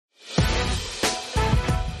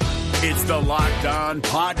It's the Locked On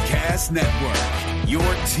Podcast Network, your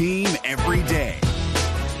team every day.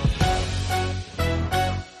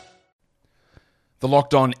 The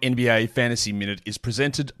Locked On NBA Fantasy Minute is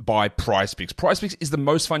presented by PrizePicks. PrizePicks is the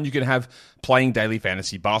most fun you can have playing daily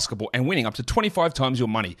fantasy basketball and winning up to 25 times your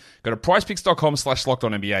money. Go to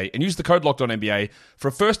prizepicks.com/LockedOnNBA and use the code LockedOnNBA for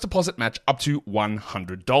a first deposit match up to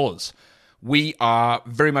 $100. We are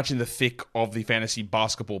very much in the thick of the fantasy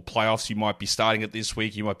basketball playoffs. You might be starting it this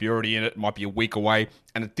week. You might be already in it. It might be a week away.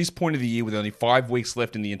 And at this point of the year, with only 5 weeks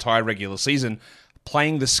left in the entire regular season,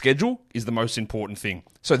 playing the schedule is the most important thing.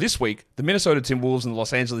 So this week, the Minnesota Timberwolves and the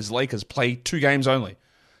Los Angeles Lakers play 2 games only.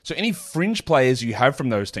 So any fringe players you have from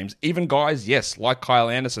those teams, even guys, yes, like Kyle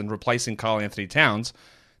Anderson replacing Karl Anthony Towns,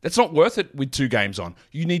 that's not worth it with 2 games on.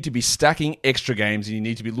 You need to be stacking extra games, and you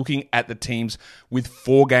need to be looking at the teams with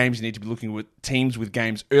 4 games. You need to be looking at teams with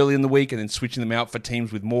games early in the week and then switching them out for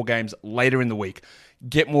teams with more games later in the week.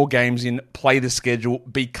 Get more games in, play the schedule,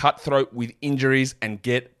 be cutthroat with injuries, and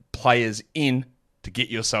get players in to get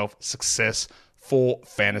yourself success for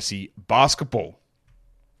fantasy basketball.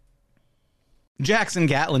 Jackson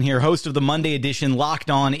Gatlin here, host of the Monday edition Locked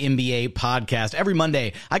On NBA podcast. Every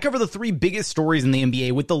Monday, I cover the 3 biggest stories in the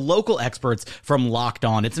NBA with the local experts from Locked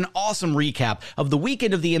On. It's an awesome recap of the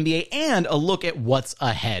weekend of the NBA and a look at what's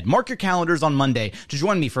ahead. Mark your calendars on Monday to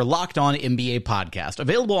join me for Locked On NBA podcast,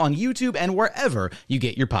 available on YouTube and wherever you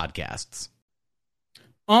get your podcasts.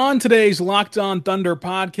 On today's Locked On Thunder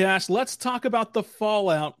podcast, let's talk about the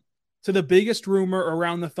fallout to the biggest rumor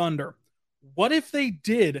around the Thunder. What if they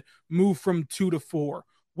did move from 2 to 4?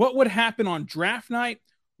 What would happen on draft night?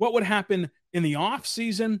 What would happen in the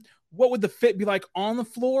offseason? What would the fit be like on the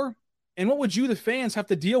floor? And what would you, the fans, have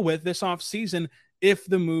to deal with this offseason if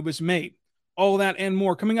the move is made? All that and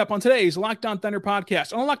more coming up on today's Locked On Thunder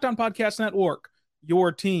podcast on the Locked On Podcast Network,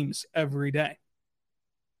 your teams every day.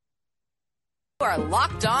 You are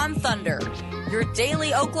Locked On Thunder, your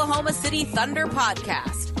daily Oklahoma City Thunder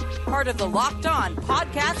podcast. Part of the Locked On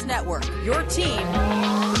Podcast Network, your team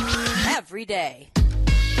every day.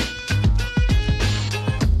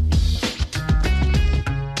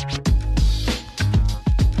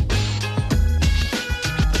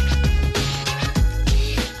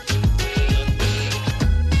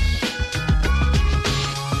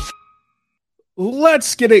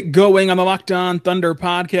 Let's get it going on the Locked On Thunder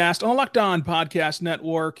podcast on the Locked On Podcast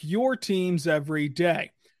Network, your teams every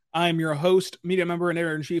day. I'm your host, media member, and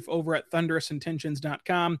editor-in-chief over at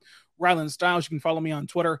thunderousintentions.com, Rylan Stiles. You can follow me on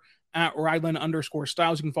Twitter at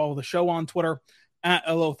Rylan_Stiles. You can follow the show on Twitter at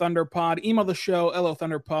LOThunderPod. Email the show,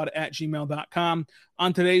 LOThunderPod@gmail.com.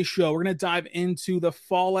 On today's show, we're going to dive into the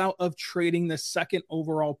fallout of trading the 2nd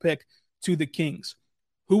overall pick to the Kings.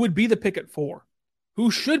 Who would be the pick at 4?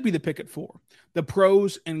 Who should be the pick at 4? The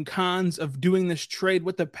pros and cons of doing this trade,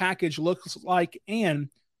 what the package looks like, and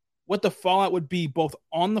what the fallout would be both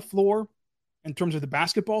on the floor in terms of the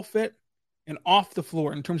basketball fit and off the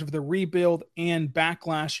floor in terms of the rebuild and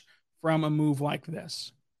backlash from a move like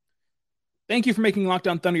this. Thank you for making Locked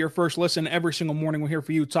On Thunder your first listen. Every single morning we're here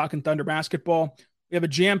for you talking Thunder basketball. We have a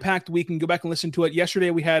jam-packed week. You can go back and listen to it.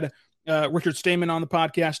 Yesterday we had Richard Stayman on the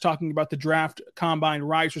podcast talking about the draft combine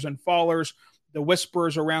risers and fallers, the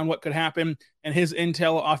whispers around what could happen, and his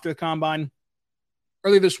intel after the combine.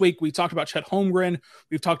 Earlier this week, we talked about Chet Holmgren.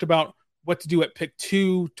 We've talked about what to do at pick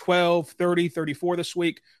 2, 12, 30, 34 this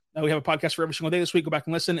week. We have a podcast for every single day this week. Go back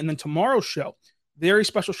and listen. And then tomorrow's show, very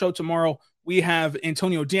special show tomorrow. We have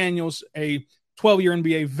Antonio Daniels, a 12-year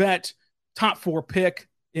NBA vet, top 4 pick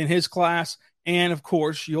in his class. And, of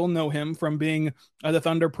course, you'll know him from being the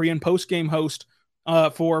Thunder pre- and post-game host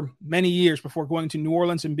for many years before going to New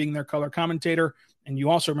Orleans and being their color commentator. And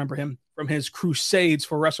you also remember him from his crusades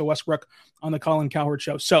for Russell Westbrook on the Colin Cowherd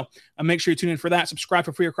Show. So make sure you tune in for that. Subscribe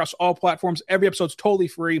for free across all platforms. Every episode's totally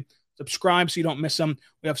free. Subscribe so you don't miss them.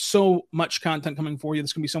 We have so much content coming for you.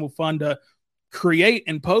 This is going to be so fun to create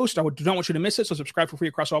and post. I don't want you to miss it, so subscribe for free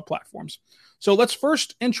across all platforms. So let's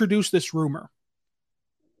first introduce this rumor.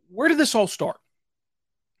 Where did this all start?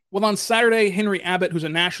 Well, on Saturday, Henry Abbott, who's a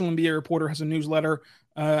national NBA reporter, has a newsletter.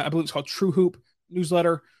 I believe it's called True Hoop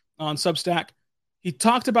newsletter on Substack. He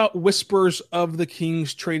talked about whispers of the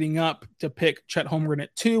Kings trading up to pick Chet Holmgren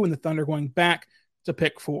at 2 and the Thunder going back to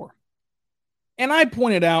pick 4. And I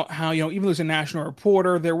pointed out how, even though he's a national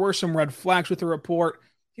reporter, there were some red flags with the report.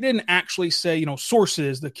 He didn't actually say,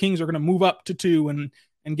 sources, the Kings are going to move up to 2 and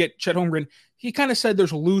get Chet Holmgren. He kind of said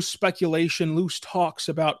there's loose speculation, loose talks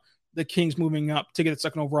about the Kings moving up to get the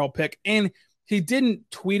 2nd overall pick. And he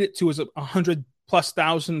didn't tweet it to his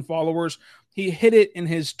 100,000+ followers. He hit it in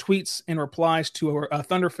his tweets and replies to a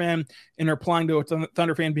Thunder fan and replying to a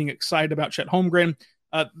Thunder fan being excited about Chet Holmgren.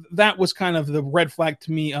 That was kind of the red flag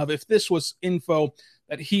to me of if this was info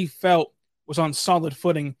that he felt was on solid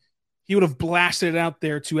footing, he would have blasted it out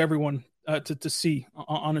there to everyone to see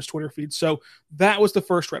on his Twitter feed. So that was the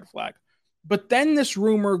first red flag. But then this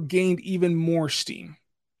rumor gained even more steam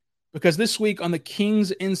because this week on the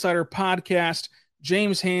Kings Insider podcast,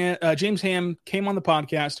 James Ham came on the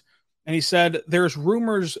podcast and he said there's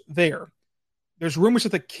rumors there. There's rumors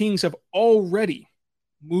that the Kings have already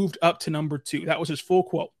moved up to number 2. That was his full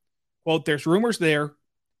quote. Quote, there's rumors there.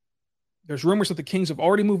 There's rumors that the Kings have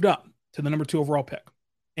already moved up to the number 2 overall pick.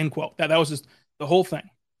 End quote. That was just the whole thing.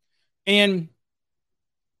 And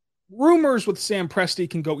rumors with Sam Presti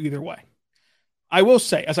can go either way. I will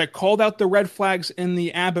say, as I called out the red flags in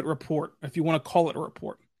the Abbott report, if you want to call it a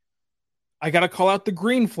report, I got to call out the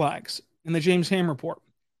green flags in the James Ham report.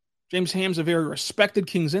 James Ham's a very respected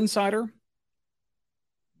Kings insider.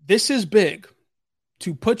 This is big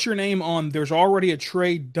to put your name on there's already a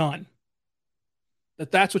trade done.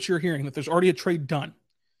 That's what you're hearing, that there's already a trade done.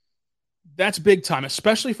 That's big time,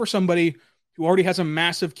 especially for somebody who already has a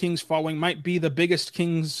massive Kings following, might be the biggest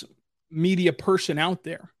Kings media person out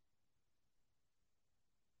there.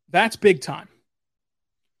 That's big time.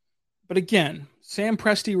 But again, Sam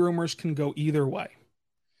Presti rumors can go either way.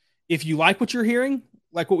 If you like what you're hearing,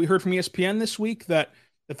 like what we heard from ESPN this week, that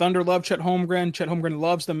the Thunder love Chet Holmgren, Chet Holmgren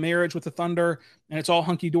loves the marriage with the Thunder, and it's all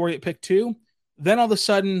hunky-dory at pick 2, then all of a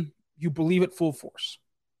sudden you believe it full force.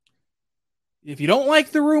 If you don't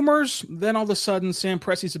like the rumors, then all of a sudden Sam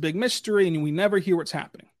Presti's a big mystery and we never hear what's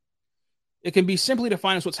happening. It can be simply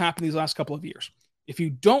defined as what's happened these last couple of years. If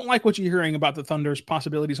you don't like what you're hearing about the Thunder's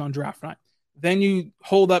possibilities on draft night, then you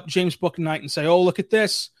hold up James Bouknight and say, oh, look at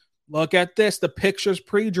this. Look at this. The pictures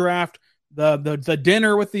pre-draft, the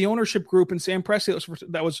dinner with the ownership group and Sam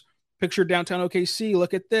Presti that was pictured downtown OKC.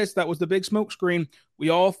 Look at this. That was the big smoke screen. We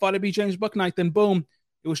all thought it'd be James Bouknight. Then boom,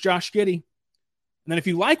 it was Josh Giddey. And then if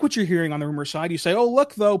you like what you're hearing on the rumor side, you say, oh,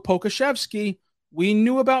 look, though, Pokashevsky. We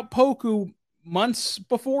knew about Poku months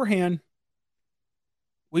beforehand.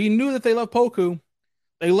 We knew that they loved Poku.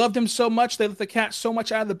 They loved him so much, they let the cat so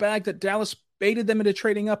much out of the bag that Dallas baited them into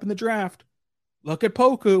trading up in the draft. Look at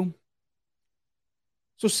Poku.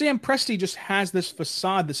 So Sam Presti just has this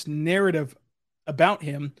facade, this narrative about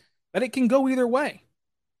him that it can go either way.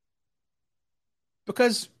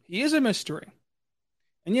 Because he is a mystery.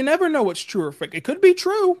 And you never know what's true or fake. It could be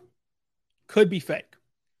true. Could be fake.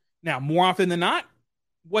 Now, more often than not,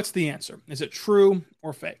 what's the answer? Is it true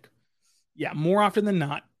or fake? Yeah, more often than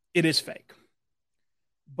not, it is fake.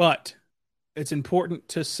 But it's important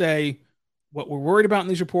to say what we're worried about in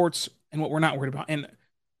these reports and what we're not worried about. And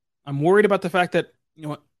I'm worried about the fact that,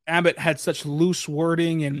 Abbott had such loose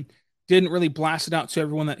wording and didn't really blast it out to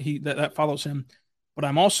everyone that follows him. But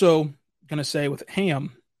I'm also going to say with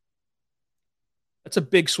Ham, that's a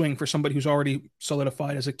big swing for somebody who's already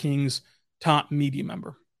solidified as a Kings top media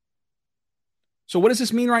member. So what does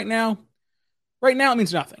this mean right now? Right now, it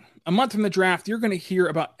means nothing. A month from the draft, you're going to hear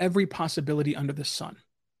about every possibility under the sun.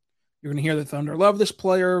 You're going to hear the Thunder love this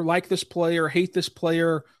player, like this player, hate this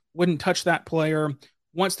player, wouldn't touch that player,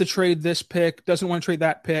 wants to trade this pick, doesn't want to trade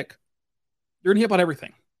that pick. You're going to hear about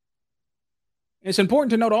everything. And it's important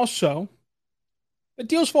to note also that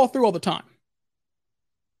deals fall through all the time.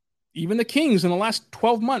 Even the Kings in the last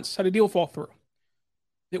 12 months had a deal fall through.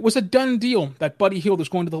 It was a done deal that Buddy Hield was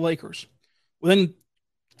going to the Lakers. Within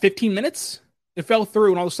 15 minutes, it fell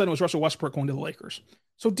through, and all of a sudden it was Russell Westbrook going to the Lakers.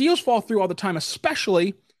 So deals fall through all the time,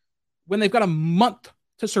 especially when they've got a month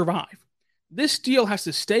to survive. This deal has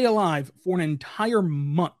to stay alive for an entire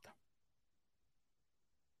month.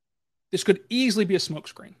 This could easily be a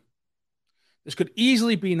smokescreen. This could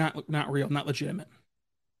easily be not real, not legitimate.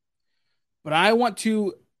 But I want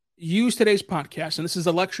to use today's podcast, and this is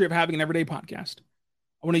the luxury of having an everyday podcast.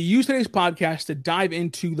 I want to use today's podcast to dive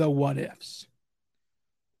into the what ifs.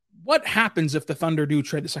 What happens if the Thunder do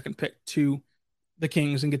trade the second pick to the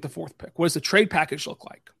Kings and get the fourth pick? What does the trade package look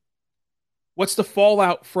like? What's the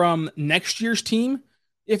fallout from next year's team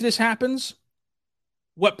if this happens?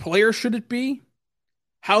 What player should it be?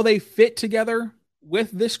 How they fit together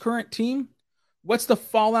with this current team? What's the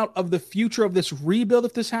fallout of the future of this rebuild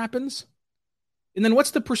if this happens? And then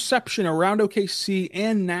what's the perception around OKC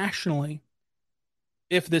and nationally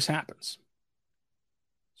if this happens?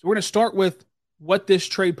 So we're going to start with what this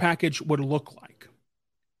trade package would look like.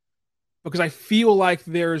 Because I feel like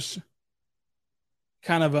there's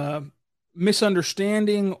kind of a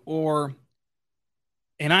misunderstanding or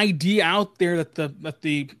an idea out there that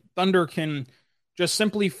the Thunder can just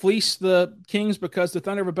simply fleece the Kings because the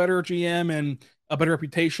Thunder have a better GM and a better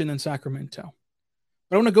reputation than Sacramento.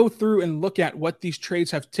 But I want to go through and look at what these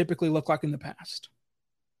trades have typically looked like in the past.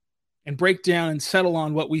 and break down and settle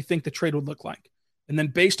on what we think the trade would look like. And then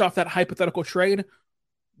based off that hypothetical trade,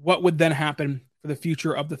 what would then happen for the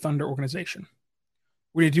future of the Thunder organization?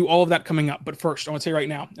 We're going to do all of that coming up. But first, I want to say right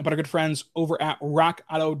now about our good friends over at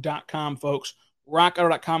rockauto.com, folks.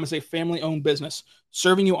 Rockauto.com is a family-owned business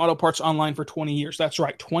serving you auto parts online for 20 years. That's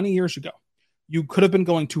right, 20 years ago. You could have been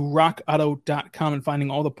going to rockauto.com and finding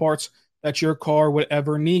all the parts that your car would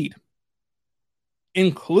ever need,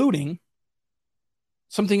 including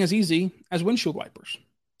something as easy as windshield wipers,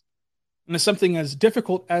 and something as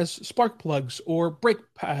difficult as spark plugs or brake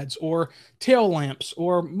pads or tail lamps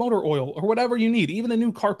or motor oil or whatever you need. Even a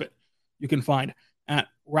new carpet you can find at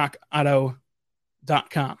rockauto.com.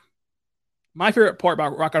 My favorite part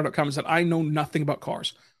about rockauto.com is that I know nothing about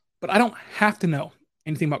cars, but I don't have to know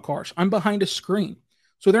anything about cars. I'm behind a screen,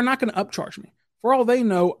 so they're not going to upcharge me. For all they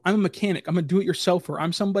know, I'm a mechanic. I'm a do-it-yourselfer.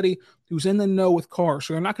 I'm somebody who's in the know with cars,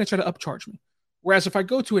 so they're not going to try to upcharge me. Whereas if I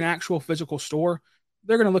go to an actual physical store,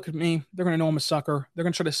 they're going to look at me. They're going to know I'm a sucker. They're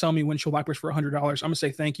going to try to sell me windshield wipers for $100. I'm going to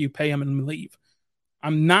say thank you, pay them, and leave.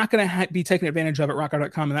 I'm not going to be taken advantage of at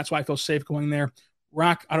rockauto.com, and that's why I feel safe going there.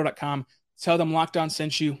 rockauto.com. Tell them Locked On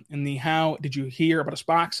sent you in the how did you hear about us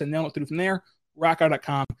box, and they'll look through from there.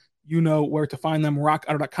 rockauto.com. You know where to find them.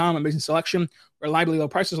 rockauto.com. Amazing selection. Reliably low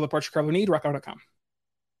prices. All the parts your car will need. rockauto.com.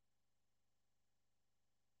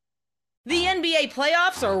 The NBA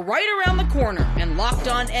playoffs are right around the corner, and Locked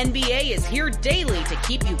On NBA is here daily to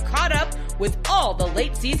keep you caught up with all the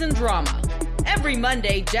late season drama. Every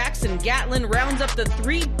Monday, Jackson Gatlin rounds up the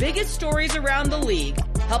 3 biggest stories around the league,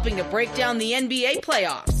 helping to break down the NBA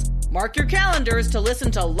playoffs. Mark your calendars to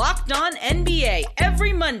listen to Locked On NBA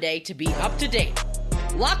every Monday to be up to date.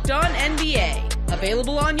 Locked On NBA,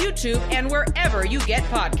 available on YouTube and wherever you get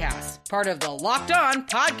podcasts. Part of the Locked On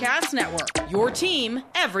Podcast Network, your team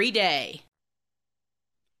every day.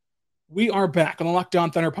 We are back on the Locked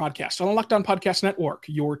On Thunder podcast, on the Locked On Podcast Network,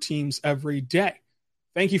 your teams every day.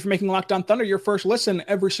 Thank you for making Locked On Thunder your first listen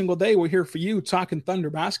every single day. We're here for you talking Thunder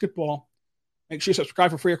basketball. Make sure you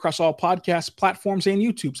subscribe for free across all podcast platforms and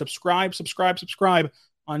YouTube. Subscribe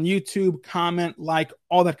on YouTube, comment, like,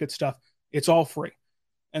 all that good stuff. It's all free.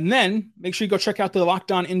 And then make sure you go check out the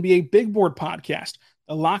Locked On NBA Big Board podcast.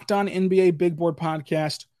 The Locked On NBA Big Board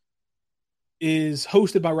podcast is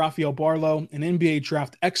hosted by Rafael Barlow, an NBA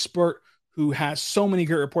draft expert who has so many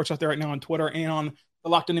great reports out there right now on Twitter and on the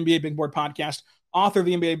Locked On NBA Big Board podcast. Author of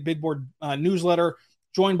the NBA Big Board newsletter,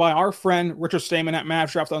 joined by our friend Richard Stamen at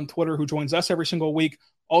Mavs Draft on Twitter, who joins us every single week,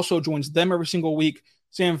 also joins them every single week,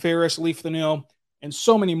 Sam Ferris, Leaf Thanil, and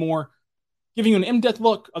so many more. Giving you an in-depth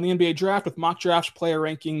look on the NBA draft with mock drafts, player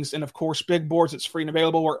rankings, and, of course, big boards. It's free and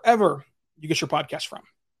available wherever you get your podcast from.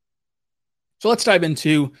 So let's dive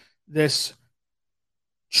into this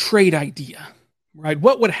trade idea, right?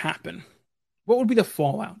 What would happen? What would be the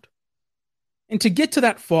fallout? And to get to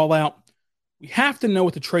that fallout, we have to know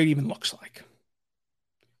what the trade even looks like.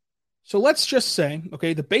 So let's just say,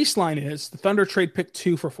 okay, the baseline is the Thunder trade pick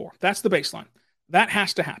 2 for 4. That's the baseline. That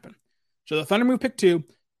has to happen. So the Thunder move pick 2,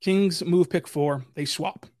 Kings move pick 4, they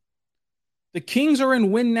swap. The Kings are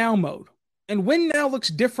in win now mode, and win now looks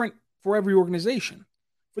different for every organization.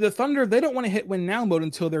 For the Thunder, they don't want to hit win now mode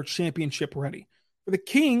until they're championship ready. For the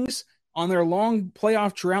Kings, on their long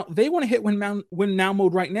playoff drought, they want to hit win now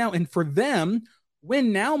mode right now, and for them,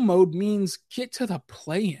 win now mode means get to the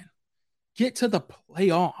play-in, get to the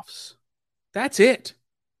playoffs. That's it.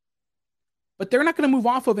 But they're not going to move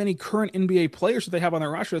off of any current NBA players that they have on their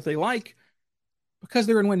roster that they like, because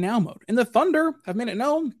they're in win now mode. And the Thunder have made it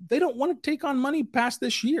known they don't want to take on money past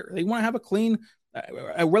this year. They want to have a clean,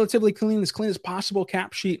 a relatively clean as possible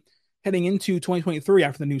cap sheet heading into 2023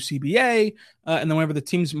 after the new CBA, and then whenever the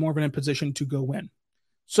team's more in a position to go win.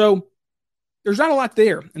 So there's not a lot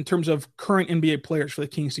there in terms of current NBA players for the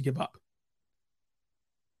Kings to give up.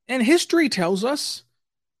 And history tells us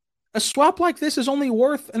a swap like this is only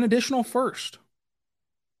worth an additional first.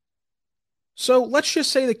 So let's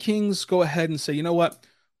just say the Kings go ahead and say, you know what,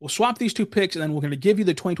 we'll swap these 2 picks, and then we're going to give you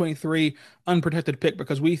the 2023 unprotected pick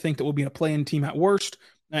because we think that we'll be in a play-in team at worst,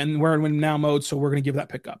 and we're in win now mode, so we're going to give that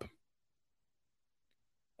pick up.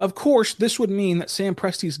 Of course, this would mean that Sam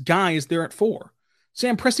Presti's guy is there at 4.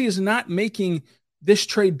 Sam Presti is not making this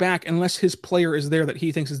trade back unless his player is there that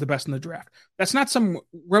he thinks is the best in the draft. That's not some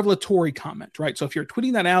revelatory comment, right? So if you're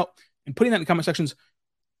tweeting that out and putting that in comment sections,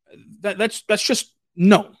 that's just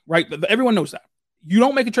no, right? Everyone knows that. You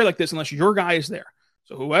don't make a trade like this unless your guy is there.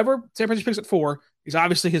 So whoever Sam Presti picks at 4 is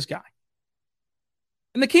obviously his guy.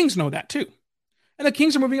 And the Kings know that too. And the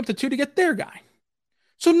Kings are moving up to 2 to get their guy.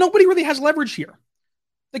 So nobody really has leverage here.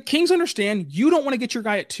 The Kings understand you don't want to get your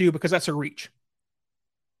guy at 2 because that's a reach.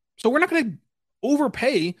 So we're not going to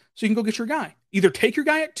overpay so you can go get your guy. Either take your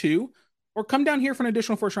guy at 2 or come down here for an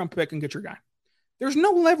additional first-round pick and get your guy. There's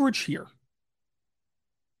no leverage here.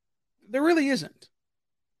 There really isn't.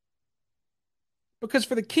 Because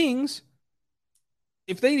for the Kings,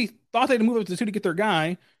 if they thought they'd move up to 2 to get their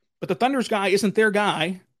guy, but the Thunder's guy isn't their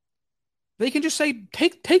guy, they can just say,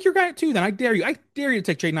 take your guy at 2 then. I dare you. I dare you to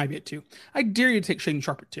take Jaden Ivey at 2. I dare you to take Shaedon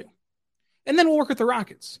Sharpe at 2. And then we'll work with the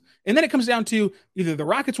Rockets. And then it comes down to either the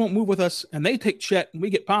Rockets won't move with us and they take Chet and we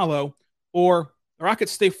get Paolo, or the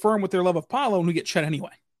Rockets stay firm with their love of Paolo and we get Chet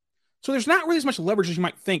anyway. So there's not really as much leverage as you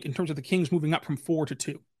might think in terms of the Kings moving up from 4 to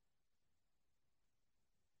 2.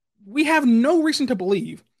 We have no reason to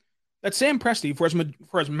believe that Sam Presti,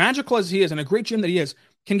 for as magical as he is and a great GM that he is,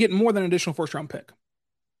 can get more than an additional first-round pick.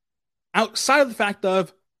 Outside of the fact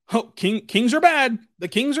of, Kings are bad. The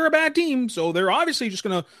Kings are a bad team, so they're obviously just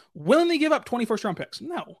going to willingly give up 20 first-round picks.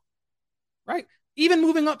 No. Right? Even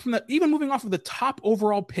moving off of the top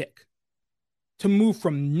overall pick to move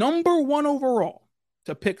from number 1 overall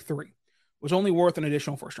to pick 3 was only worth an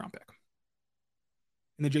additional first-round pick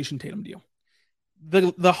in the Jason Tatum deal.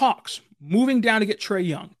 The Hawks moving down to get Trae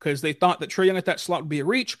Young because they thought that Trae Young at that slot would be a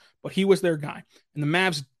reach, but he was their guy. And the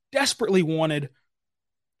Mavs desperately wanted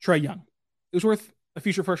Trae Young. It was worth a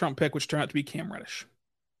future first-round pick, which turned out to be Cam Reddish.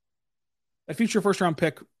 That future first-round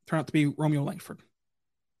pick turned out to be Romeo Langford.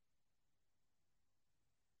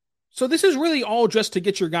 So this is really all just to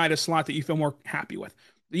get your guy to a slot that you feel more happy with,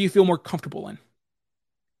 that you feel more comfortable in.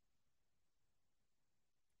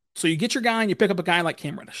 So you get your guy and you pick up a guy like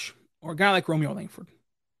Cam Reddish or a guy like Romeo Langford.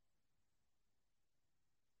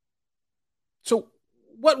 So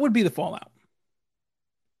what would be the fallout?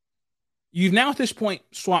 You've now at this point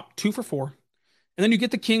swapped 2 for 4, and then you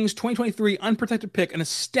get the Kings 2023 unprotected pick and a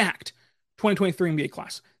stacked 2023 NBA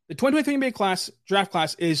class. The 2023 NBA draft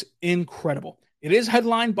class is incredible. It is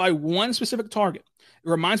headlined by one specific target. It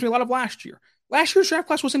reminds me a lot of last year. Last year's draft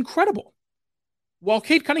class was incredible. While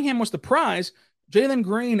Cade Cunningham was the prize, Jalen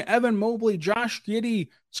Green, Evan Mobley, Josh Giddey,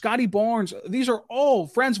 Scotty Barnes, these are all,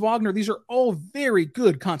 Franz Wagner, these are all very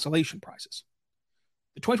good consolation prizes.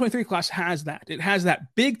 The 2023 class has that. It has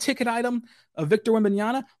that big ticket item of Victor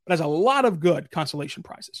Wembanyama, but has a lot of good consolation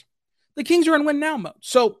prizes. The Kings are in win now mode.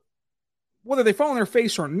 So whether they fall on their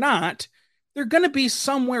face or not, they're going to be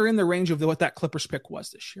somewhere in the range of what that Clippers pick was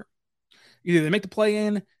this year. Either they make the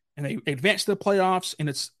play-in and they advance to the playoffs and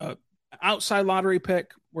it's an outside lottery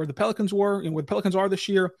pick where the Pelicans were and where the Pelicans are this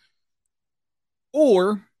year,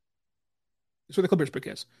 or it's where the Clippers pick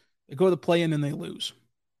is. They go to the play-in and they lose.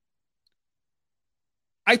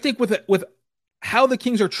 I think with how the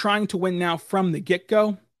Kings are trying to win now from the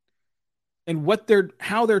get-go and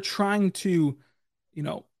how they're trying to,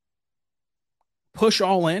 push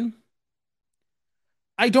all in,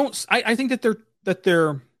 I think that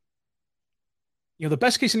they're the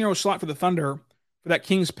best case scenario slot for the Thunder for that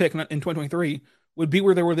Kings pick in 2023 would be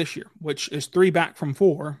where they were this year, which is 3 back from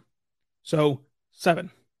 4. So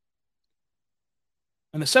 7.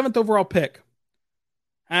 And the 7th overall pick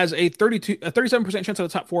has a 37% chance at the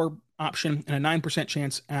top 4 option and a 9%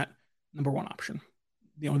 chance at number 1 option,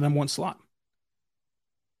 number 1 slot.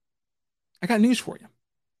 I got news for you.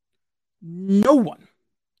 No one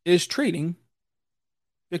is trading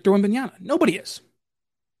Victor Wembanyama. Nobody is.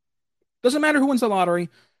 Doesn't matter who wins the lottery.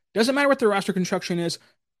 Doesn't matter what their roster construction is.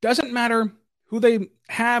 Doesn't matter who they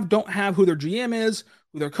have, don't have, who their GM is,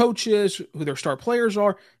 who their coach is, who their star players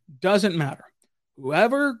are. Doesn't matter.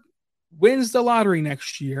 Whoever wins the lottery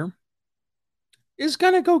next year is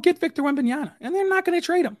going to go get Victor Wembanyama, and they're not going to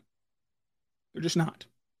trade him. They're just not.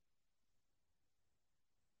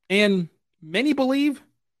 And many believe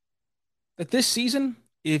that this season,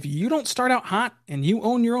 if you don't start out hot and you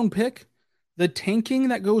own your own pick, the tanking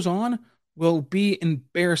that goes on will be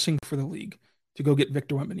embarrassing for the league to go get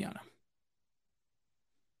Victor Wembanyama.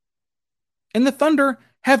 And the Thunder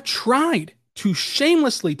have tried to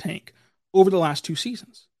shamelessly tank over the last 2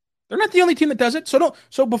 seasons. They're not the only team that does it.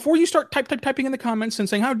 So before you start typing in the comments and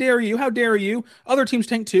saying, how dare you, other teams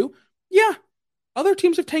tank too. Yeah, other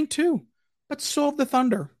teams have tanked too. But so have the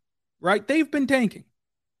Thunder, right? They've been tanking.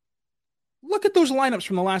 Look at those lineups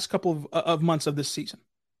from the last couple of months of this season.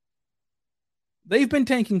 They've been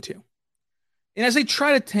tanking too. And as they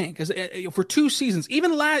try to tank for 2 seasons,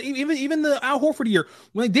 even the Al Horford year,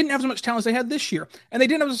 when they didn't have as much talent as they had this year, and they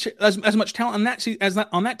didn't have as much talent on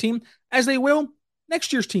that team as they will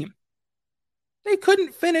next year's team, they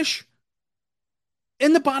couldn't finish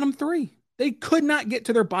in the bottom 3. They could not get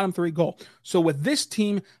to their bottom 3 goal. So with this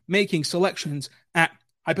team making selections at,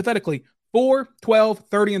 hypothetically, 4, 12,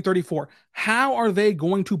 30, and 34, how are they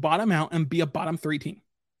going to bottom out and be a bottom 3 team?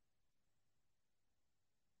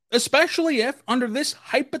 Especially if, under this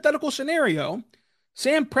hypothetical scenario,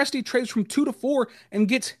 Sam Presti trades from 2 to 4 and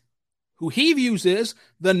gets who he views is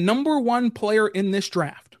the number one player in this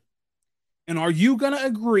draft. And are you going to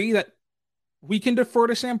agree that we can defer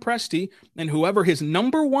to Sam Presti and whoever his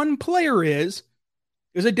number one player is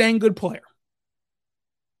a dang good player?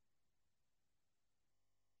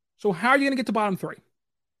 So how are you going to get to bottom 3?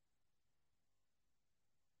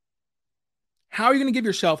 How are you going to give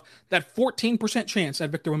yourself that 14% chance at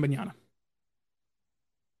Victor Wembanyama?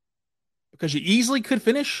 Because you easily could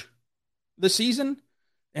finish the season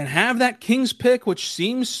and have that Kings pick, which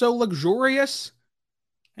seems so luxurious,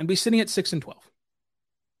 and be sitting at 6-12 or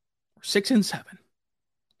 6-7.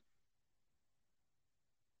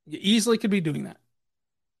 You easily could be doing that.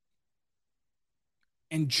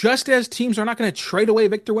 And just as teams are not going to trade away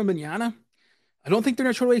Victor Wembanyama, I don't think they're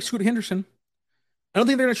going to trade away Scoot Henderson. I don't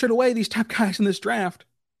think they're going to trade away these top guys in this draft.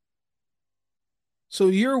 So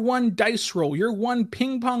you're one dice roll, you're one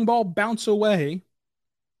ping pong ball bounce away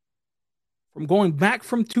from going back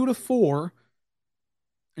from 2 to 4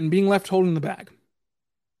 and being left holding the bag.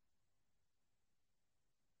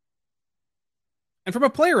 And from a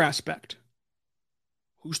player aspect,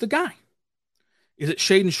 who's the guy? Is it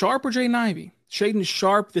Shaedon Sharpe or Jaden Ivey? Shaedon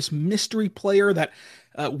Sharpe, this mystery player that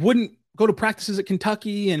wouldn't go to practices at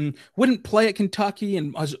Kentucky and wouldn't play at Kentucky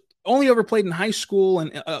and was only ever played in high school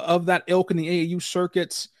and of that ilk in the AAU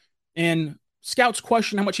circuits. And scouts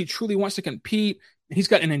question how much he truly wants to compete. And he's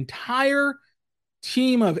got an entire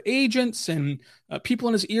team of agents and people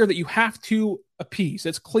in his ear that you have to appease.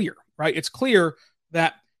 It's clear, right? It's clear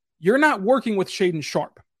that you're not working with Shaedon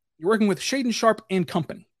Sharpe. You're working with Shaedon Sharpe and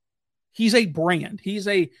company. He's a brand. He's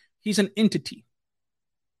an entity.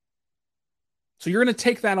 So you're going to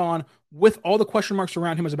take that on with all the question marks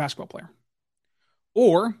around him as a basketball player.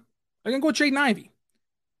 Or I'm going to go with Jaden Ivey,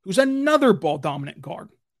 who's another ball-dominant guard.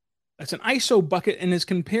 That's an ISO bucket and is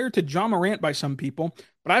compared to John Morant by some people,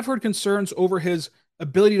 but I've heard concerns over his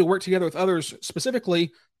ability to work together with others,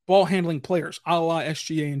 specifically ball-handling players, a la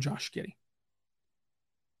SGA and Josh Giddey.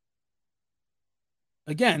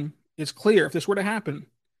 Again, it's clear if this were to happen,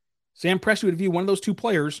 Sam Presti would view one of those two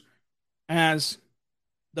players as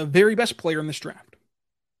the very best player in this draft.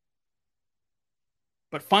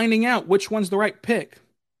 But finding out which one's the right pick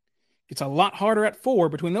gets a lot harder at 4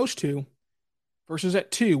 between those two versus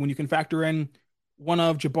at 2 when you can factor in one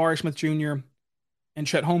of Jabari Smith Jr. and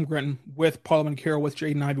Chet Holmgren with Parliament Carroll, with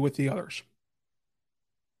Jaden Ivey, with the others.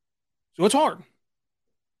 So it's hard.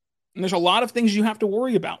 And there's a lot of things you have to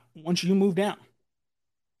worry about once you move down.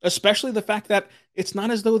 Especially the fact that it's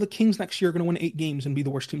not as though the Kings next year are going to win 8 games and be the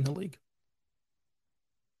worst team in the league.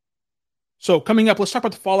 So coming up, let's talk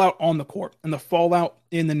about the fallout on the court and the fallout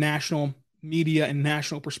in the national media and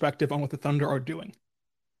national perspective on what the Thunder are doing.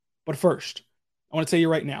 But first, I want to tell you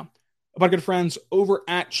right now about our good friends over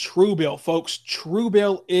at Truebill. Folks,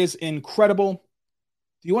 Truebill is incredible.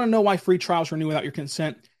 Do you want to know why free trials renew without your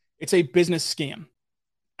consent? It's a business scam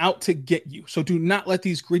out to get you. So do not let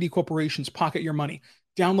these greedy corporations pocket your money.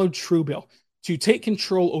 Download Truebill to take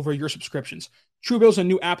control over your subscriptions. Truebill is a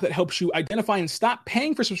new app that helps you identify and stop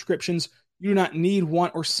paying for subscriptions you do not need,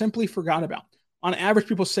 want, or simply forgot about. On average,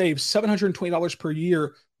 people save $720 per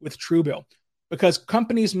year with Truebill. Because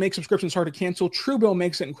companies make subscriptions hard to cancel, Truebill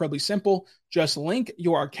makes it incredibly simple. Just link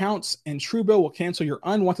your accounts and Truebill will cancel your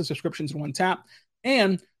unwanted subscriptions in one tap.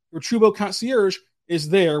 And your Truebill concierge is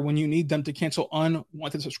there when you need them to cancel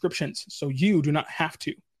unwanted subscriptions, so you do not have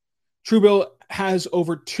to. Truebill has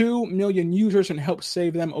over 2 million users and helps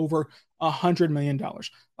save them over $100 million.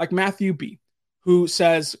 Like Matthew B., who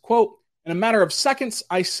says, quote, in a matter of seconds,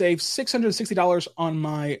 I saved $660 on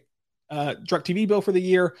my DirecTV bill for the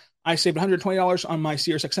year. I saved $120 on my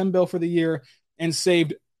SiriusXM bill for the year and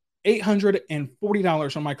saved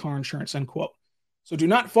 $840 on my car insurance, end quote. So do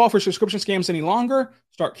not fall for subscription scams any longer.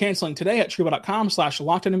 Start canceling today at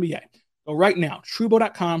Truebill.com/LockedOnNBA. Go right now,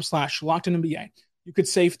 Truebill.com/LockedOnNBA. You could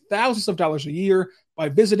save thousands of dollars a year by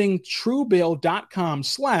visiting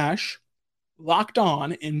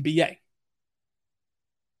Truebill.com/LockedOnNBA.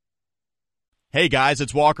 Hey guys,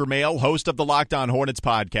 it's Walker Mail, host of the Locked On Hornets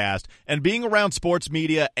podcast, and being around sports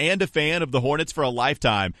media and a fan of the Hornets for a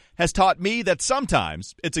lifetime has taught me that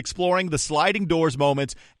sometimes it's exploring the sliding doors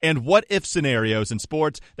moments and what-if scenarios in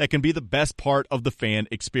sports that can be the best part of the fan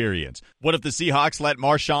experience. What if the Seahawks let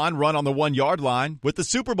Marshawn run on the 1-yard line with the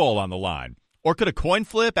Super Bowl on the line? Or could a coin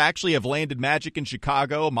flip actually have landed Magic in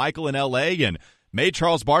Chicago, Michael in L.A., and made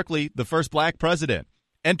Charles Barkley the first black president?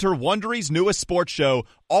 Enter Wondery's newest sports show,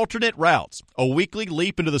 Alternate Routes, a weekly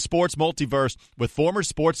leap into the sports multiverse with former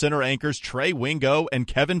SportsCenter anchors Trey Wingo and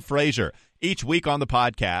Kevin Frazier. Each week on the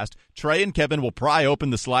podcast, Trey and Kevin will pry open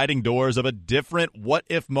the sliding doors of a different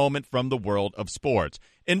what-if moment from the world of sports.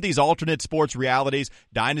 In these alternate sports realities,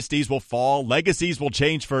 dynasties will fall, legacies will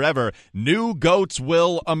change forever, new GOATs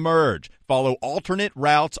will emerge. Follow Alternate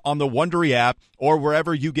Routes on the Wondery app or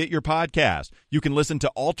wherever you get your podcast. You can listen to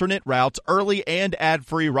Alternate Routes early and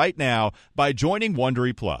ad-free right now by joining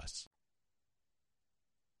Wondery Plus.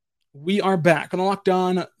 We are back on the Locked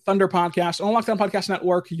On Thunder podcast, on the Locked On Podcast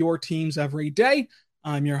Network, your teams every day.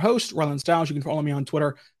 I'm your host, Rylan Stiles. You can follow me on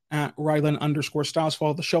Twitter at Rylan_Stiles.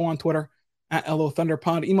 Follow the show on Twitter at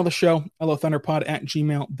LOThunderPod. Email the show,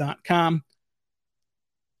 LOThunderPod@gmail.com.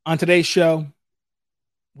 On today's show,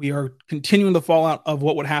 we are continuing the fallout of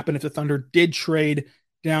what would happen if the Thunder did trade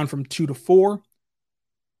down from 2 to 4.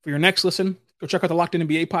 For your next listen, go check out the Locked On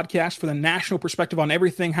NBA podcast for the national perspective on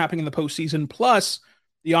everything happening in the postseason, plus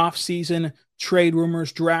the offseason, trade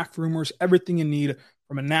rumors, draft rumors, everything you need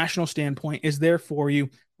from a national standpoint is there for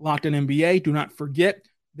you. Locked On NBA. Do not forget,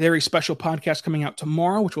 very special podcast coming out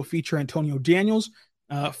tomorrow, which will feature Antonio Daniels,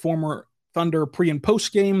 former Thunder pre- and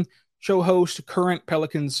post-game show host, current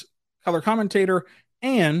Pelicans color commentator,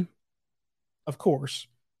 and, of course,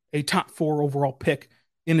 a top 4 overall pick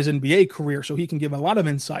in his NBA career. So he can give a lot of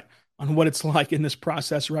insight on what it's like in this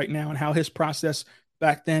process right now and how his process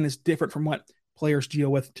back then is different from what players deal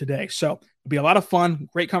with today. So it'll be a lot of fun,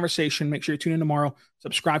 great conversation. Make sure you tune in tomorrow.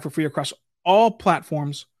 Subscribe for free across all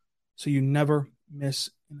platforms so you never miss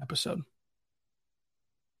an episode.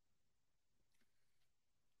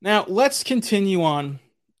 Now, let's continue on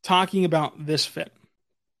talking about this fit.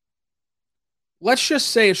 Let's just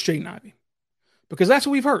say it's Jaden Ivey, because that's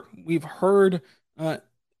what we've heard. We've heard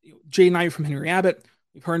Jaden Ivey from Henry Abbott.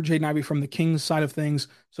 We've heard Jaden Ivey from the Kings side of things.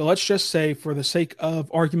 So let's just say, for the sake of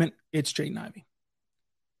argument, it's Jaden Ivey.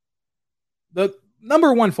 The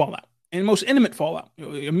number one fallout and most intimate fallout,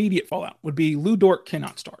 immediate fallout, would be Lou Dort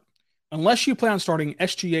cannot start. Unless you plan on starting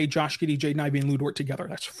SGA, Josh Giddey, Jaden Ivey, and Lou Dort together.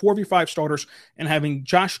 That's 4v5 starters, and having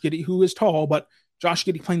Josh Giddey, who is tall, but Josh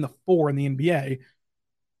Giddey playing the 4 in the NBA,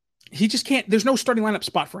 he just can't. There's no starting lineup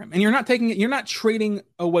spot for him. And you're not trading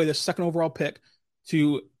away the second overall pick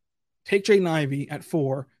to take Jaden Ivey at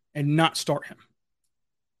 4 and not start him.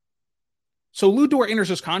 So Lou Dort enters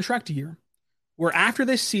his contract year, where after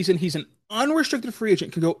this season, he's an unrestricted free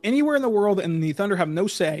agent, can go anywhere in the world, and the Thunder have no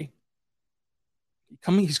say.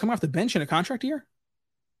 He's coming off the bench in a contract year?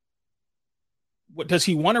 What, does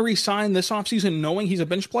he want to re-sign this offseason knowing he's a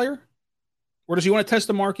bench player? Or does he want to test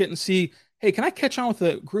the market and see, hey, can I catch on with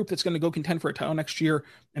a group that's going to go contend for a title next year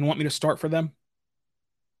and want me to start for them?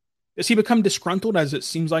 Does he become disgruntled as it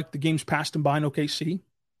seems like the game's passed him by in OKC?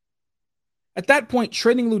 At that point,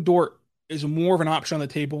 trading Lou Dort is more of an option on the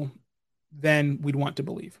table than we'd want to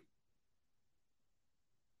believe.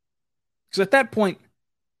 Because at that point,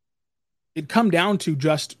 it'd come down to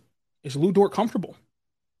just, is Lou Dort comfortable?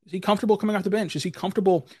 Is he comfortable coming off the bench? Is he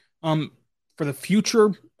comfortable for the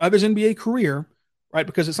future of his NBA career? Right?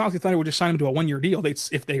 Because it's not like the Thunder would just sign him to a 1-year deal.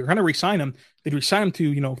 If they were going to re-sign him, they'd re-sign him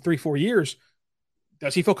to 3-4 years.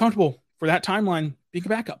 Does he feel comfortable for that timeline being a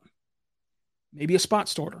backup? Maybe a spot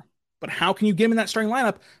starter. But how can you get him in that starting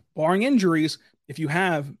lineup, barring injuries, if you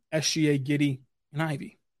have SGA, Giddey, and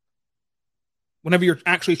Ivey? Whenever you're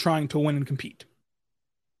actually trying to win and compete.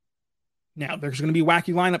 Now, there's going to be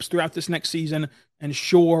wacky lineups throughout this next season, and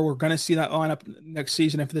sure, we're going to see that lineup next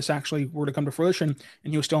season if this actually were to come to fruition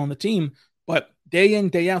and he was still on the team. But day in,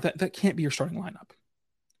 day out, that can't be your starting lineup.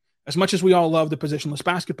 As much as we all love the positionless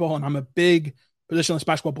basketball, and I'm a big positionless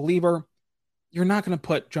basketball believer, you're not going to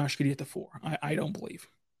put Josh Giddey at the 4. I don't believe.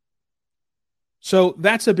 So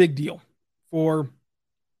that's a big deal for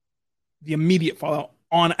the immediate fallout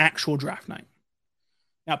on actual draft night.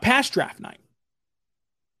 Now, past draft night,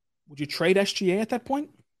 would you trade SGA at that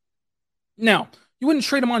point? No, you wouldn't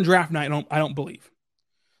trade him on draft night, I don't believe.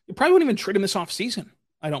 You probably wouldn't even trade him this offseason,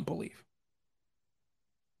 I don't believe.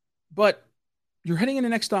 But you're heading into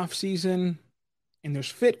next offseason, and there's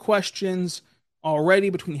fit questions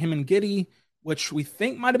already between him and Giddey, which we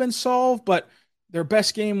think might have been solved, but their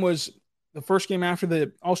best game was the first game after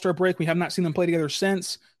the All-Star break. We have not seen them play together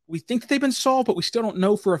since. We think that they've been solved, but we still don't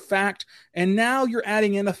know for a fact. And now you're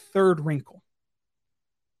adding in a third wrinkle.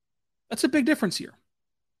 That's a big difference here.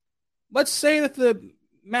 Let's say that the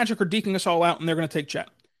Magic are deking us all out and they're going to take Chet.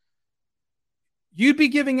 You'd be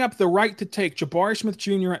giving up the right to take Jabari Smith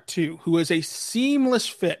Jr. at 2, who is a seamless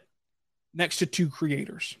fit next to 2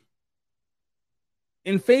 creators,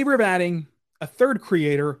 in favor of adding a third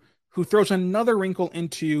creator who throws another wrinkle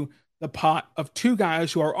into the pot of 2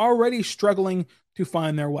 guys who are already struggling to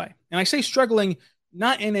find their way. And I say struggling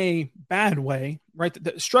not in a bad way, right?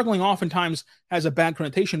 Struggling oftentimes has a bad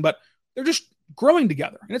connotation, but They're just growing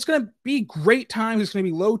together. And it's going to be great times. It's going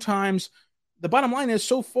to be low times. The bottom line is,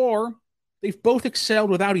 so far, they've both excelled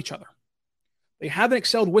without each other. They haven't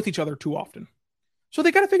excelled with each other too often. So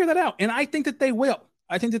they got to figure that out. And I think that they will.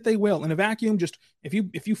 I think that they will. In a vacuum, just if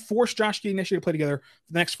you force Josh Giddey and SGA to play together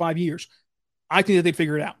for the next 5 years, I think that they'd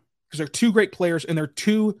figure it out. Because they're two great players and they're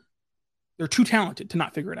too talented to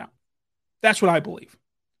not figure it out. That's what I believe.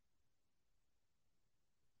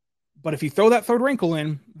 But if you throw that third wrinkle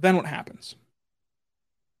in, then what happens?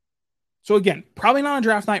 So again, probably not on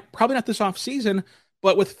draft night, probably not this offseason,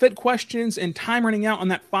 but with fit questions and time running out on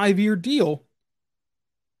that 5-year deal,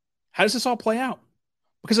 how does this all play out?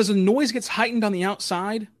 Because as the noise gets heightened on the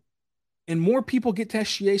outside and more people get to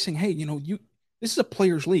SGA saying, hey, this is a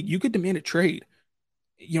players' league. You could demand a trade.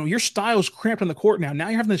 Your style's cramped on the court now. Now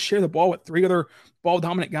you're having to share the ball with 3 other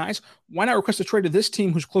ball-dominant guys. Why not request a trade to this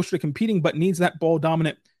team who's closer to competing but needs that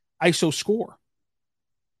ball-dominant ISO score?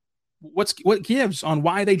 What gives on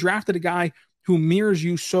why they drafted a guy who mirrors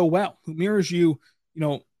you so well, who mirrors you,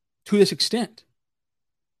 to this extent?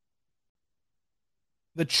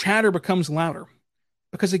 The chatter becomes louder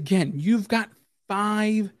because, again, you've got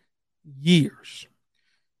 5 years.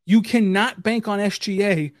 You cannot bank on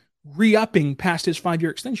SGA re-upping past his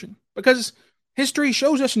 5-year extension because history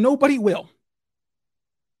shows us nobody will.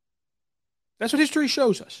 That's what history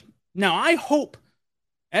shows us. Now, I hope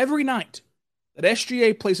every night that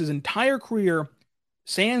SGA plays his entire career,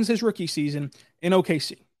 sans his rookie season, in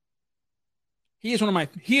OKC. He is one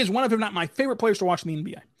of, if not my favorite players to watch in the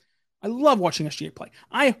NBA. I love watching SGA play.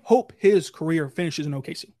 I hope his career finishes in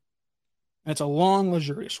OKC. And it's a long,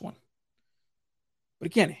 luxurious one. But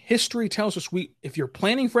again, history tells us if you're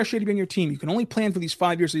planning for SGA to be on your team, you can only plan for these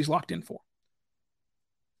 5 years that he's locked in for.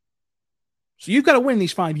 So you've got to win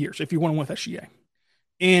these 5 years if you want to win with SGA.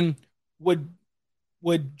 And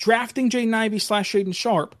would drafting Jaden Ivey / Shaedon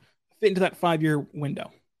Sharpe fit into that 5-year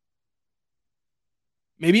window?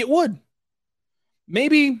 Maybe it would.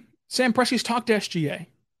 Maybe Sam Presti's talked to SGA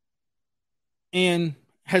and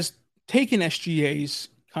has taken SGA's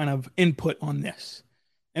kind of input on this.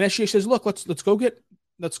 And SGA says, look, let's go get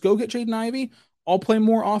Jaden Ivey. I'll play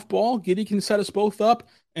more off ball. Giddey can set us both up,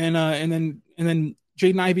 and then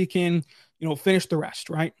Jaden Ivey can, finish the rest,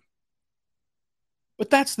 right? But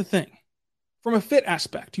that's the thing. From a fit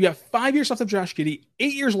aspect, you have 5 years left of Josh Giddey,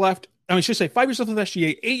 8 years left. I should say 5 years left of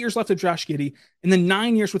SGA, 8 years left of Josh Giddey, and then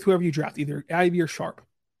 9 years with whoever you draft, either Ivey or Sharpe.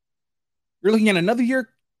 You're looking at another year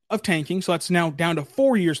of tanking, so that's now down to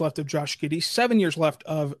 4 years left of Josh Giddey, 7 years left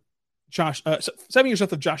of 7 years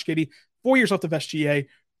left of Josh Giddey, 4 years left of SGA,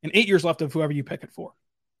 and 8 years left of whoever you pick it for.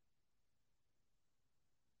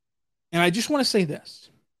 And I just want to say this.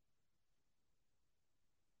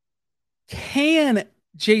 Can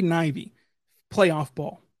Jaden Ivey play off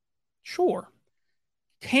ball? Sure.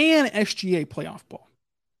 Can SGA play off ball?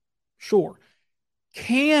 Sure.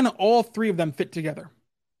 Can all 3 of them fit together?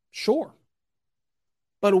 Sure.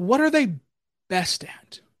 But what are they best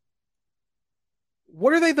at?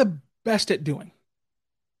 What are they the best at doing?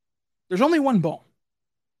 There's only one ball.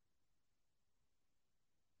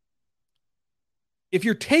 If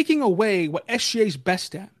you're taking away what SGA's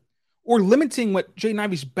best at or limiting what Jaden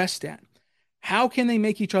Ivey's best at, how can they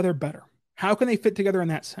make each other better? How can they fit together in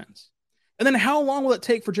that sense? And then how long will it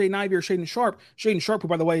take for Jaden Ivey or Shaedon Sharpe, who,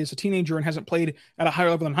 by the way, is a teenager and hasn't played at a higher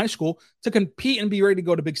level than high school, to compete and be ready to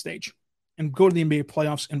go to big stage and go to the NBA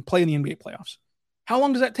playoffs and play in the NBA playoffs? How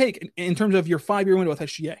long does that take in terms of your 5-year window with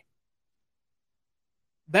SGA?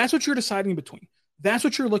 That's what you're deciding between. That's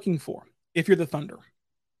what you're looking for if you're the Thunder.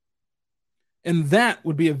 And that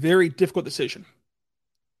would be a very difficult decision.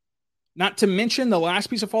 Not to mention the last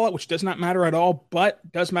piece of fallout, which does not matter at all, but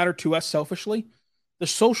does matter to us selfishly, the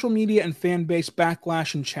social media and fan base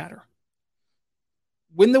backlash and chatter.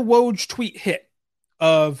 When the Woj tweet hit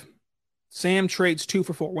of Sam trades 2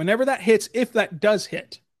 for 4, whenever that hits, if that does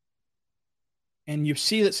hit, and you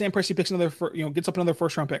see that Sam Presti picks gets up another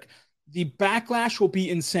first-round pick, the backlash will be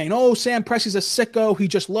insane. Oh, Sam Presti's a sicko. He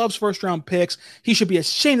just loves first-round picks. He should be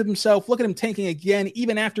ashamed of himself. Look at him tanking again,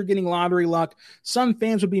 even after getting lottery luck. Some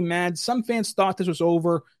fans would be mad. Some fans thought this was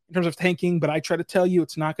over in terms of tanking, but I try to tell you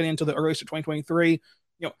it's not going to end until the earliest of 2023.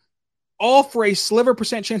 All for a sliver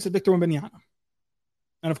percent chance at Victor Wembanyama.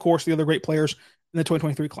 And, of course, the other great players in the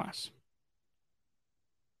 2023 class.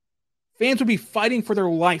 Fans would be fighting for their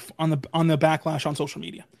life on the backlash on social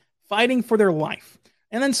media. Fighting for their life.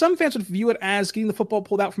 And then some fans would view it as getting the football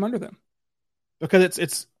pulled out from under them because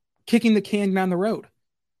it's kicking the can down the road.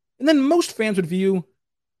 And then most fans would view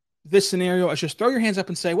this scenario as just throw your hands up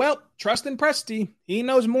and say, well, trust in Presti. He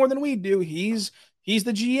knows more than we do. He's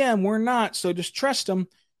the GM. We're not. So just trust him,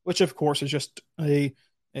 which of course is just a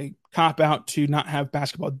a cop-out to not have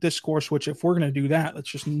basketball discourse, which if we're going to do that, let's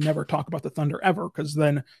just never talk about the Thunder ever, because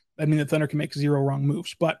then that means the Thunder can make 0 wrong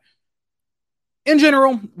moves. But in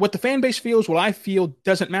general, what the fan base feels, what I feel,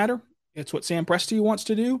 doesn't matter. It's what Sam Presti wants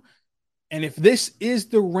to do. And if this is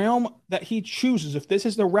the realm that he chooses, if this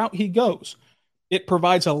is the route he goes, it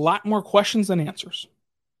provides a lot more questions than answers.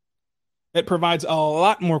 It provides a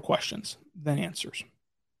lot more questions than answers.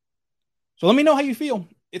 So let me know how you feel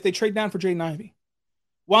if they trade down for Jaden Ivey.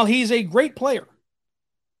 While he's a great player,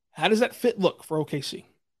 how does that fit look for OKC?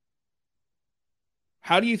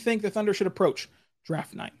 How do you think the Thunder should approach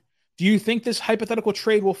draft night? Do you think this hypothetical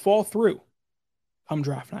trade will fall through come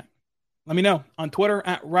draft night? Let me know on Twitter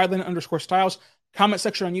at Ryland_Styles, comment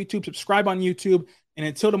section on YouTube, subscribe on YouTube. And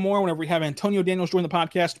until tomorrow, whenever we have Antonio Daniels join the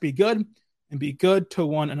podcast, be good and be good to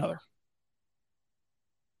one another.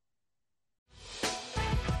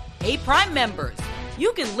 Hey, Prime members,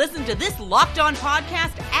 you can listen to this Locked On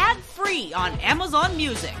podcast ad-free on Amazon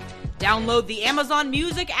Music. Download the Amazon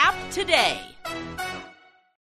Music app today.